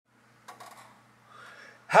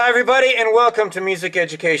Hi everybody and welcome to Music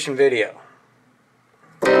Education Video.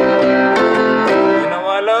 You know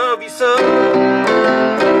I love you so. You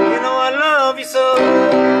know I love you so.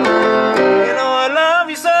 You know I love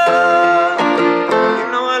you so. You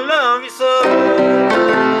know I love you so.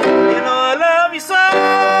 You know I love you so.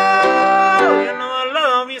 You know I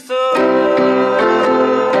love you so.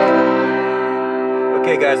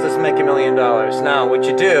 Okay guys, let's make $1 million. Now what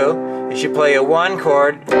you do is you play a 1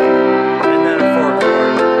 chord and then a 4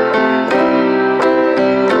 chord.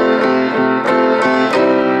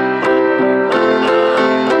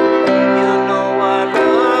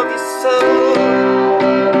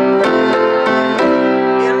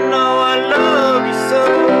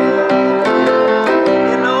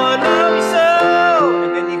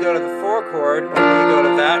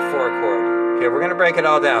 Okay, we're going to break it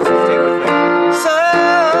all down, so stay with me. So,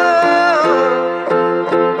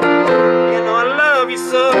 you know I love you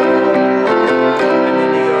so. And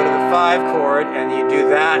then you go to the 5 chord, and you do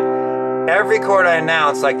that. Every chord I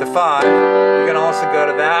announce, like the 5, you're going to also go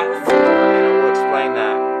to that, and we'll explain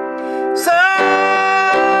that. So,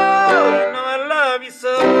 you know I love you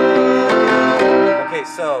so. Okay,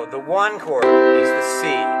 so the 1 chord is the C.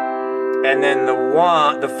 And then the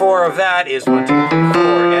 4 of that is 1, 2, 3, 4,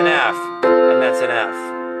 and F. And that's an F.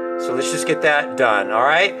 So let's just get that done,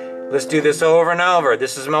 alright? Let's do this over and over.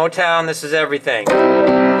 This is Motown, this is everything. Okay,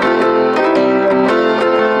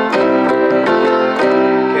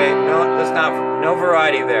 no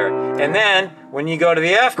variety there. And then, when you go to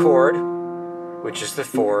the F chord, which is the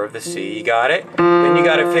 4 of the C, you got it? Then you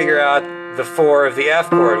got to figure out the 4 of the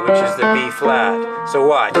F chord, which is the B flat. So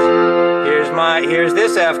watch. Here's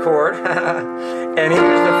this F chord, and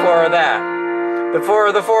here's the 4 of that. The 4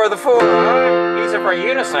 of the 4 of the 4. These are for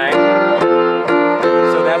you to sing.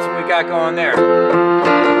 So that's what we got going there.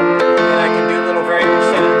 And I can do little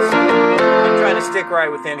variations. I'm trying to stick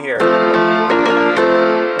right within here. And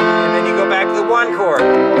then you go back to the 1 chord,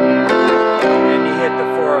 and you hit the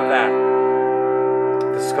 4 of that.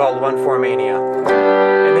 This is called 1-4 mania.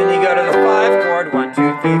 And then you go to the 5 chord, 1,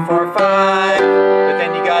 2, 3, 4, 5. But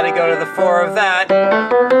then you got to go to the 4 of that,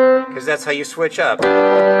 because that's how you switch up. It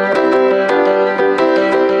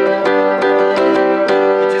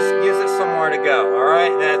just gives it somewhere to go. All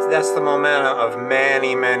right, that's the momentum of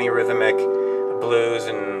many rhythmic blues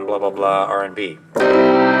and blah blah blah R&B. You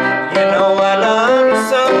know I love you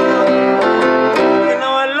so. You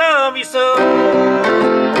know I love you so.